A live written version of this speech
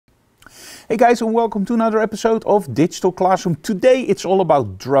Hey guys, and welcome to another episode of Digital Classroom. Today it's all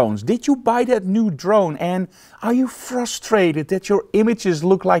about drones. Did you buy that new drone and are you frustrated that your images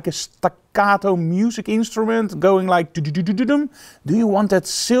look like a staccato music instrument going like do-do-do-do-do-dum? Do you want that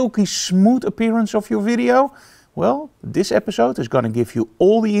silky smooth appearance of your video? Well, this episode is going to give you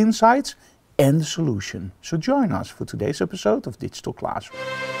all the insights and the solution. So join us for today's episode of Digital Classroom.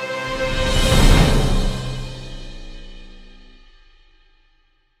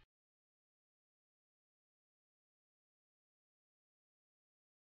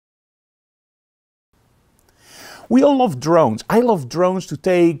 We all love drones. I love drones to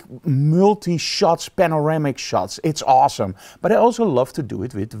take multi-shots, panoramic shots. It's awesome. But I also love to do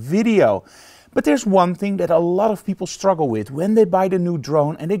it with video. But there's one thing that a lot of people struggle with when they buy the new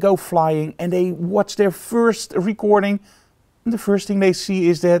drone and they go flying and they watch their first recording. The first thing they see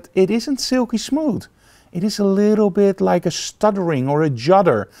is that it isn't silky smooth. It is a little bit like a stuttering or a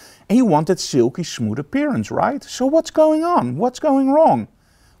judder. And you want that silky smooth appearance, right? So what's going on? What's going wrong?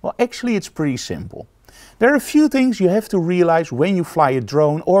 Well, actually it's pretty simple. There are a few things you have to realize when you fly a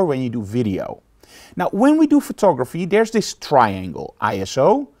drone or when you do video. Now, when we do photography, there's this triangle,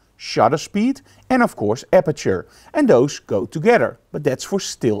 ISO, shutter speed, and of course aperture. And those go together, but that's for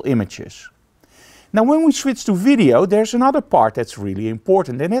still images. Now, when we switch to video, there's another part that's really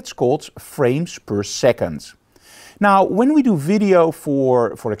important, and that's called frames per second. Now, when we do video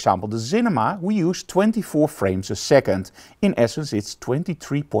for example, the cinema, we use 24 frames a second. In essence, it's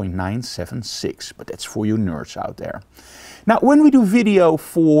 23.976, but that's for you nerds out there. Now, when we do video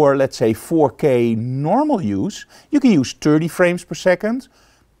for, let's say, 4K normal use, you can use 30 frames per second,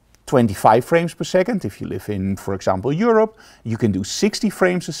 25 frames per second. If you live in, for example, Europe, you can do 60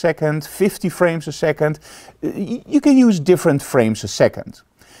 frames a second, 50 frames a second. You can use different frames a second.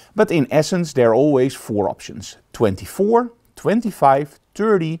 But in essence, there are always four options: 24, 25,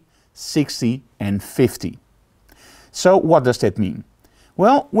 30, 60 and 50. So what does that mean?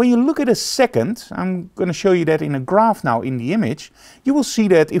 Well, when you look at a second, I'm going to show you that in a graph now in the image, you will see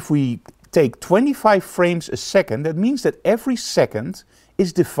that if we take 25 frames a second, that means that every second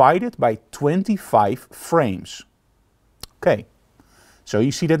is divided by 25 frames. Okay, so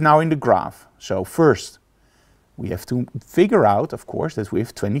you see that now in the graph. So first, we have to figure out, of course, that we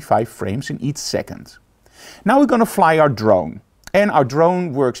have 25 frames in each second. Now we're going to fly our drone. And our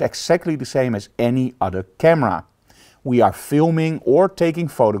drone works exactly the same as any other camera. We are filming or taking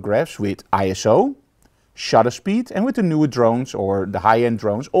photographs with ISO, shutter speed, and with the newer drones or the high-end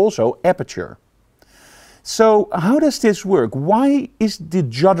drones also aperture. So how does this work? Why is the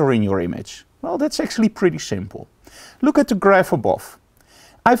judder in your image? Well, that's actually pretty simple. Look at the graph above.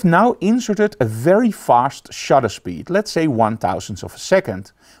 I've now inserted a very fast shutter speed, let's say 1/1000th of a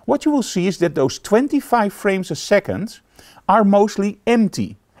second. What you will see is that those 25 frames a second are mostly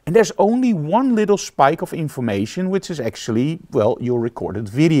empty. And there's only one little spike of information, which is actually, well, your recorded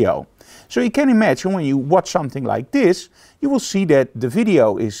video. So you can imagine when you watch something like this, you will see that the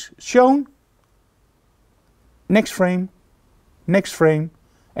video is shown, next frame,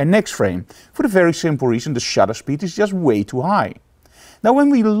 and next frame. For the very simple reason the shutter speed is just way too high. Now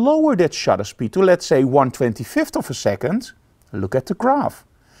when we lower that shutter speed to, let's say, 1/25th of a second, look at the graph.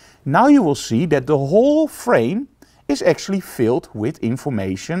 Now you will see that the whole frame is actually filled with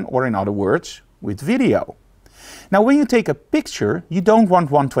information, or in other words, with video. Now when you take a picture, you don't want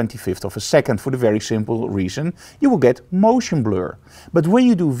 1/25th of a second for the very simple reason you will get motion blur. But when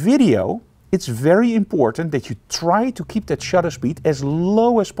you do video, it's very important that you try to keep that shutter speed as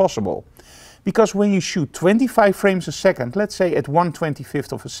low as possible. Because when you shoot 25 frames a second, let's say at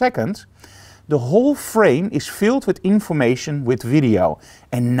 1/25th of a second, the whole frame is filled with information with video.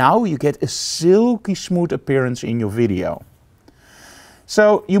 And now you get a silky smooth appearance in your video.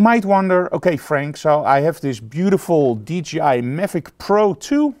 So you might wonder, okay Frank, so I have this beautiful DJI Mavic Pro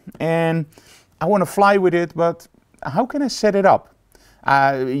 2 and I want to fly with it, but how can I set it up?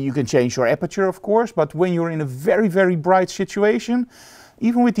 You can change your aperture, of course, but when you're in a very, very bright situation,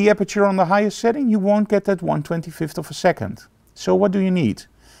 even with the aperture on the highest setting, you won't get that 1/25th of a second. So what do you need?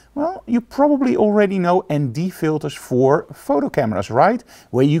 Well, you probably already know ND filters for photo cameras, right?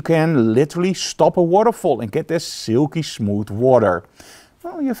 Where you can literally stop a waterfall and get this silky smooth water.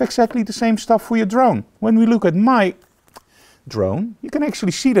 Well, you have exactly the same stuff for your drone. When we look at my drone, you can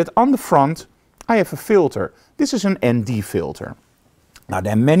actually see that on the front I have a filter. This is an ND filter. Now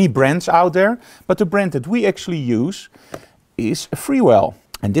there are many brands out there, but the brand that we actually use is Freewell.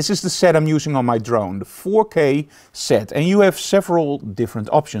 And this is the set I'm using on my drone, the 4K set. And you have several different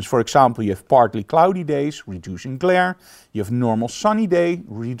options. For example, you have partly cloudy days, reducing glare. You have normal sunny day,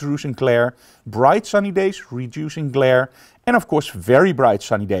 reducing glare. Bright sunny days, reducing glare. And of course, very bright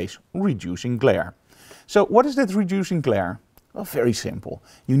sunny days, reducing glare. So what is that reducing glare? Well, very simple.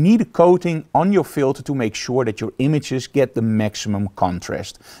 You need a coating on your filter to make sure that your images get the maximum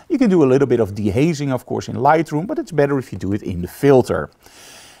contrast. You can do a little bit of dehazing, of course, in Lightroom, but it's better if you do it in the filter.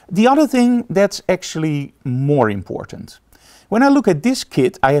 The other thing that's actually more important. When I look at this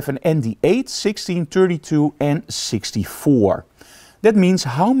kit, I have an ND8, 16, 32 and 64. That means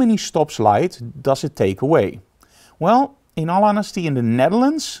how many stops light does it take away? Well, in all honesty, in the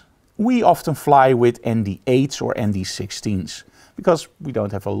Netherlands, we often fly with ND8s or ND16s because we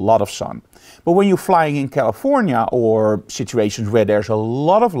don't have a lot of sun. But when you're flying in California or situations where there's a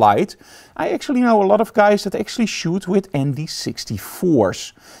lot of light, I actually know a lot of guys that actually shoot with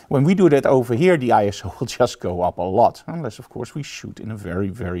ND64s. When we do that over here, the ISO will just go up a lot, unless of course we shoot in a very,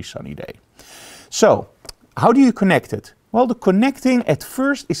 very sunny day. So, how do you connect it? Well, the connecting at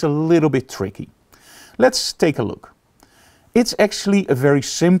first is a little bit tricky. Let's take a look. It's actually a very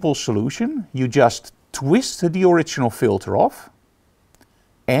simple solution. You just twist the original filter off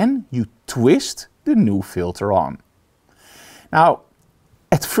and you twist the new filter on. Now,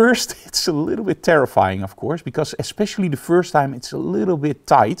 at first it's a little bit terrifying, of course, because especially the first time it's a little bit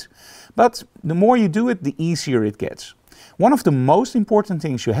tight, but the more you do it, the easier it gets. One of the most important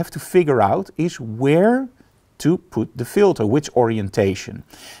things you have to figure out is where to put the filter, which orientation.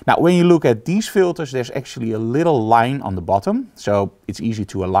 Now, when you look at these filters, there's actually a little line on the bottom, so it's easy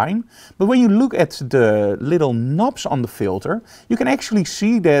to align. But when you look at the little knobs on the filter, you can actually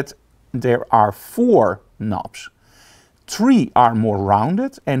see that there are 4 knobs. 3 are more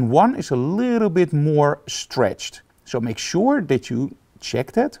rounded and 1 is a little bit more stretched. So make sure that you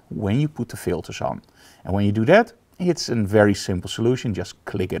check that when you put the filters on. And when you do that, it's a very simple solution, just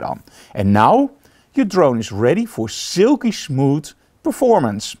click it on. And now, your drone is ready for silky smooth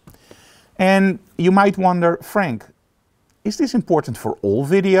performance. And you might wonder, Frank, is this important for all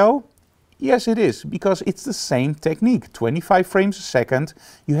video? Yes, it is, because it's the same technique, 25 frames a second.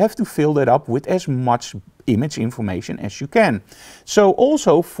 You have to fill that up with as much image information as you can. So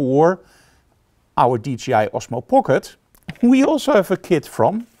also for our DJI Osmo Pocket, we also have a kit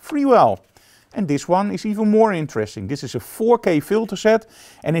from Freewell. And this one is even more interesting. This is a 4K filter set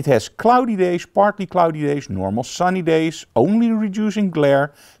and it has cloudy days, partly cloudy days, normal sunny days, only reducing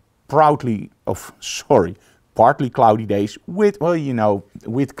glare, partly cloudy days with, well, you know,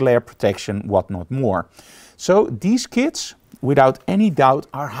 with glare protection, whatnot more. So these kits, without any doubt,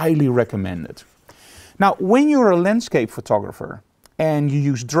 are highly recommended. Now, when you're a landscape photographer and you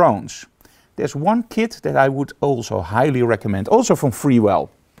use drones, there's one kit that I would also highly recommend, also from Freewell.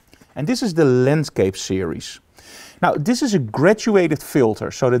 And this is the landscape series. Now, this is a graduated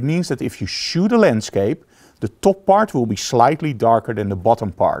filter, so that means that if you shoot a landscape, the top part will be slightly darker than the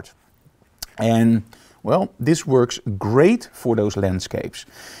bottom part. And well, this works great for those landscapes.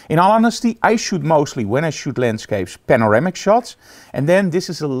 In all honesty, I shoot mostly, when I shoot landscapes, panoramic shots. And then this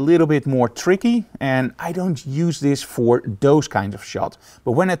is a little bit more tricky and I don't use this for those kinds of shots.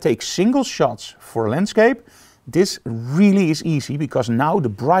 But when I take single shots for a landscape, this really is easy because now the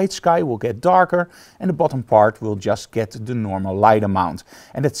bright sky will get darker and the bottom part will just get the normal light amount.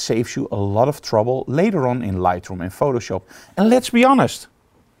 And that saves you a lot of trouble later on in Lightroom and Photoshop. And let's be honest,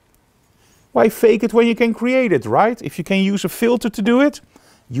 why fake it when you can create it, right? If you can use a filter to do it,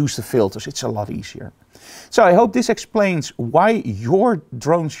 use the filters, it's a lot easier. So I hope this explains why your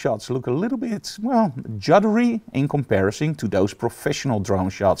drone shots look a little bit, well, juddery in comparison to those professional drone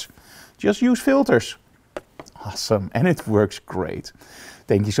shots. Just use filters. Awesome, and it works great.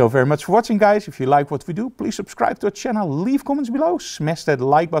 Thank you so very much for watching, guys. If you like what we do, please subscribe to our channel, leave comments below, smash that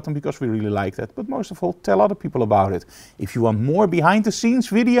like button because we really like that. But most of all, tell other people about it. If you want more behind the scenes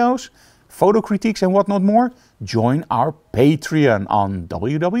videos, photo critiques and whatnot more, join our Patreon on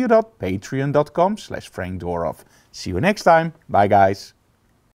www.patreon.com/frankdoorhoff. See you next time. Bye, guys.